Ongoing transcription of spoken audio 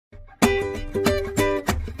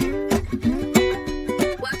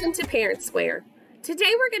ParentSquare.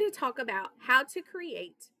 Today we're going to talk about how to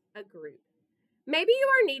create a group. Maybe you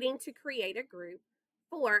are needing to create a group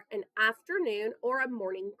for an afternoon or a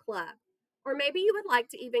morning club, or maybe you would like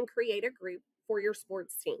to even create a group for your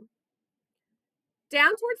sports team.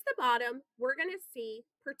 Down towards the bottom, we're going to see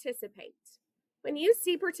participate. When you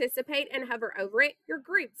see participate and hover over it, your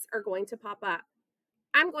groups are going to pop up.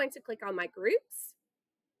 I'm going to click on my groups.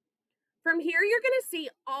 From here, you're going to see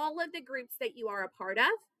all of the groups that you are a part of,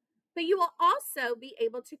 but you will also be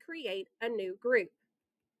able to create a new group.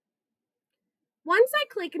 Once I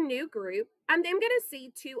click New Group, I'm then going to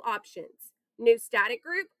see two options, New Static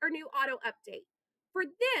Group or New Auto Update. For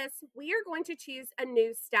this, we are going to choose a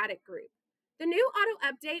new static group. The new auto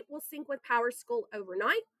update will sync with PowerSchool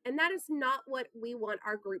overnight, and that is not what we want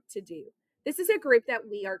our group to do. This is a group that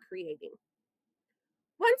we are creating.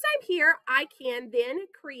 Once I'm here, I can then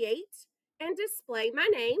create and display my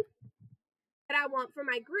name that I want for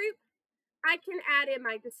my group. I can add in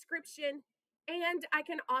my description, and I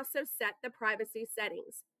can also set the privacy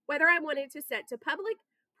settings, whether I wanted to set to public,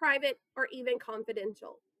 private, or even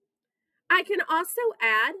confidential. I can also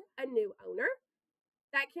add a new owner.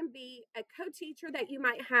 That can be a co-teacher that you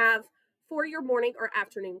might have for your morning or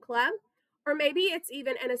afternoon club, or maybe it's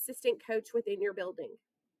even an assistant coach within your building.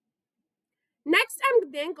 Next,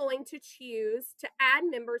 I'm then going to choose to add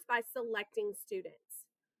members by selecting students.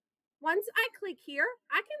 Once I click here,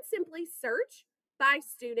 I can simply search by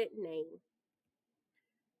student name.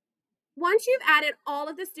 Once you've added all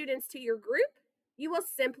of the students to your group, you will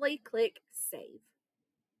simply click Save.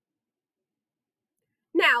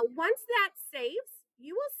 Now, once that saves,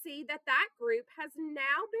 you will see that that group has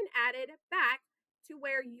now been added back to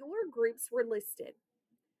where your groups were listed.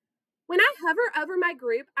 When I hover over my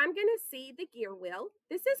group, I'm going to see the gear wheel.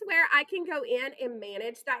 This is where I can go in and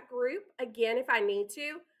manage that group again if I need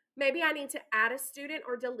to. Maybe I need to add a student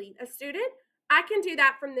or delete a student. I can do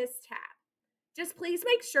that from this tab. Just please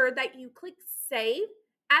make sure that you click Save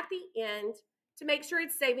at the end to make sure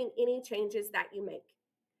it's saving any changes that you make.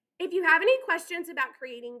 If you have any questions about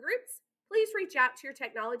creating groups, please reach out to your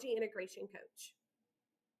technology integration coach.